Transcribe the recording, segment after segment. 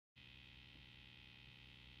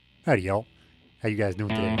Howdy, y'all. How you guys doing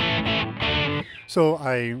today? So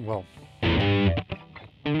well,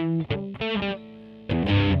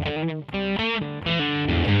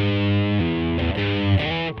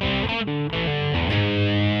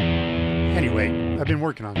 anyway, I've been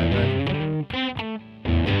working on that, right?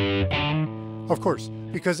 Of course,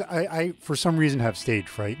 because I for some reason have stage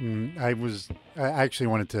fright, and I actually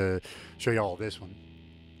wanted to show you all this one.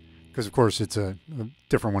 Because of course it's a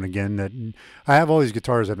different one again. That I have all these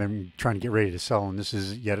guitars I've been trying to get ready to sell, and this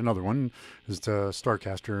is yet another one. It's the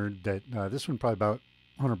Starcaster. That this one probably about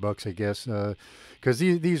 $100, I guess, because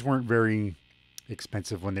these weren't very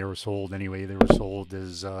expensive when they were sold. Anyway, they were sold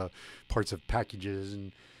as parts of packages,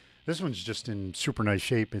 and this one's just in super nice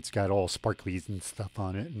shape. It's got all sparklies and stuff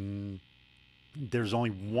on it, and there's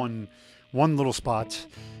only one little spot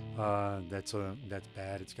that's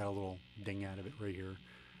bad. It's got a little ding out of it right here,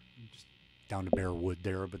 just down to bare wood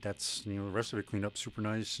there. But that's, the rest of it cleaned up super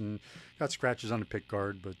nice, and got scratches on the pick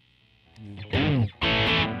guard. But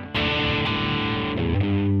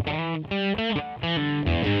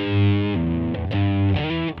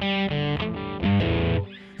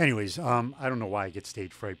anyways, I don't know why I get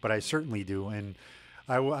stage fright, but I certainly do, and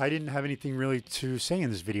I didn't have anything really to say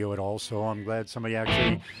in this video at all, so I'm glad somebody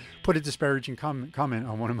actually put a disparaging comment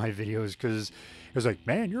on one of my videos, because it was like,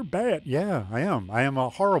 man, you're bad. Yeah, I am. I am a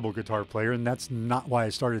horrible guitar player, and that's not why I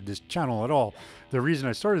started this channel at all. The reason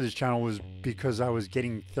I started this channel was because I was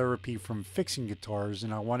getting therapy from fixing guitars,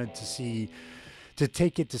 and I wanted to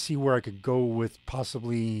take it to see where I could go with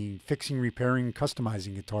possibly fixing, repairing,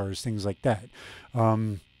 customizing guitars, things like that.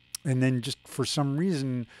 And then just for some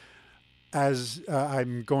reason, as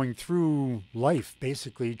I'm going through life,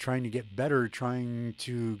 basically trying to get better,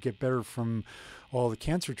 from all the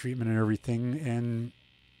cancer treatment and everything, and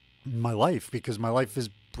my life, because my life is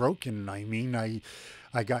broken. I mean, I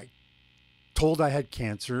got told I had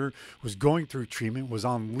cancer, was going through treatment, was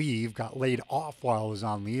on leave, got laid off while I was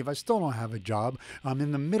on leave. I still don't have a job. I'm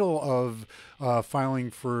in the middle of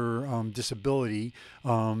filing for disability.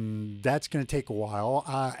 That's going to take a while.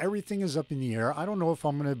 Everything is up in the air. I don't know if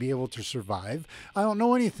I'm going to be able to survive. I don't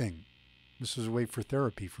know anything. This is a way for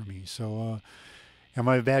therapy for me. So, am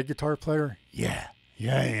I a bad guitar player? Yeah.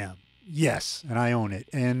 Yeah, I am. Yes, and I own it.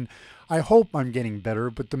 And I hope I'm getting better,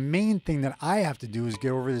 but the main thing that I have to do is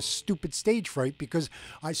get over this stupid stage fright, because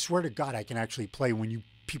I swear to God I can actually play when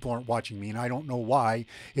people aren't watching me, and I don't know why.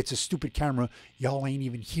 It's a stupid camera. Y'all ain't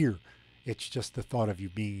even here. It's just the thought of you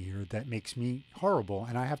being here that makes me horrible,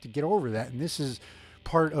 and I have to get over that. And this is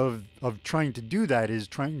part of trying to do that, is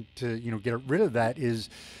trying to, get rid of that, is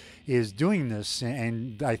doing this.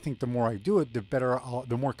 And I think the more I do it,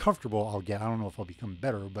 the more comfortable I'll get. I don't know if I'll become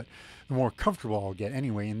better, but the more comfortable I'll get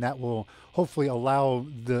anyway, and that will hopefully allow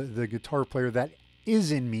the guitar player that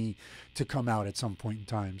is in me to come out at some point in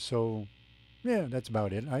time. So yeah, that's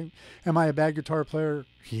about it. Am I a bad guitar player?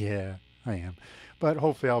 Yeah, I am. But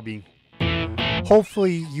hopefully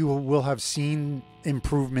you will have seen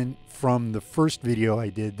improvement from the first video I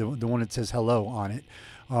did, the one that says hello on it,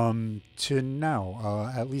 to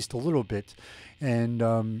now, at least a little bit. And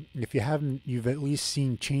if you haven't, you've at least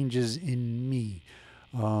seen changes in me.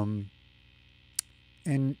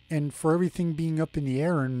 And for everything being up in the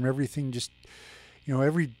air, and everything just,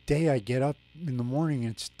 every day I get up in the morning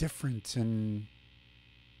and it's different, and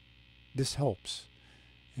this helps.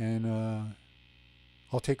 And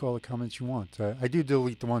I'll take all the comments you want. I do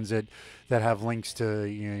delete the ones that have links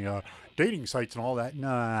to, dating sites and all that.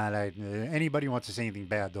 Nah, anybody who wants to say anything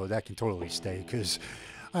bad, though, that can totally stay, because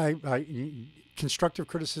constructive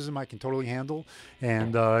criticism I can totally handle.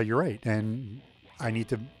 And you're right. And I need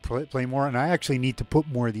to play more, and I actually need to put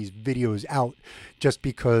more of these videos out, just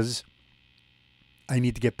because I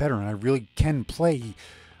need to get better, and I really can play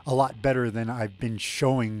a lot better than I've been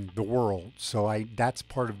showing the world. So that's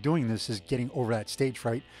part of doing this, is getting over that stage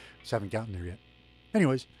fright. Just haven't gotten there yet.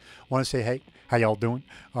 Anyways, want to say, hey, how y'all doing?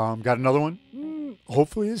 Got another one.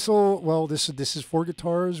 Hopefully this will, well, this is 4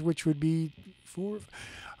 guitars, which would be 4.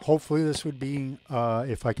 Hopefully this would be,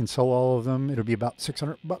 if I can sell all of them, it'll be about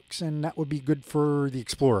 $600, and that would be good for the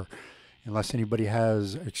Explorer. Unless anybody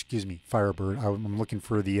has, excuse me, Firebird. I'm looking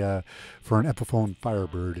for for an Epiphone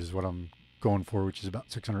Firebird is what I'm going for, which is about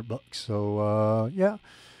 $600. So yeah.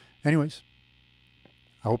 Anyways,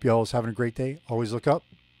 I hope y'all is having a great day. Always look up.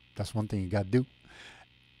 That's one thing you got to do.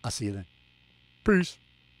 I'll see you then. Peace.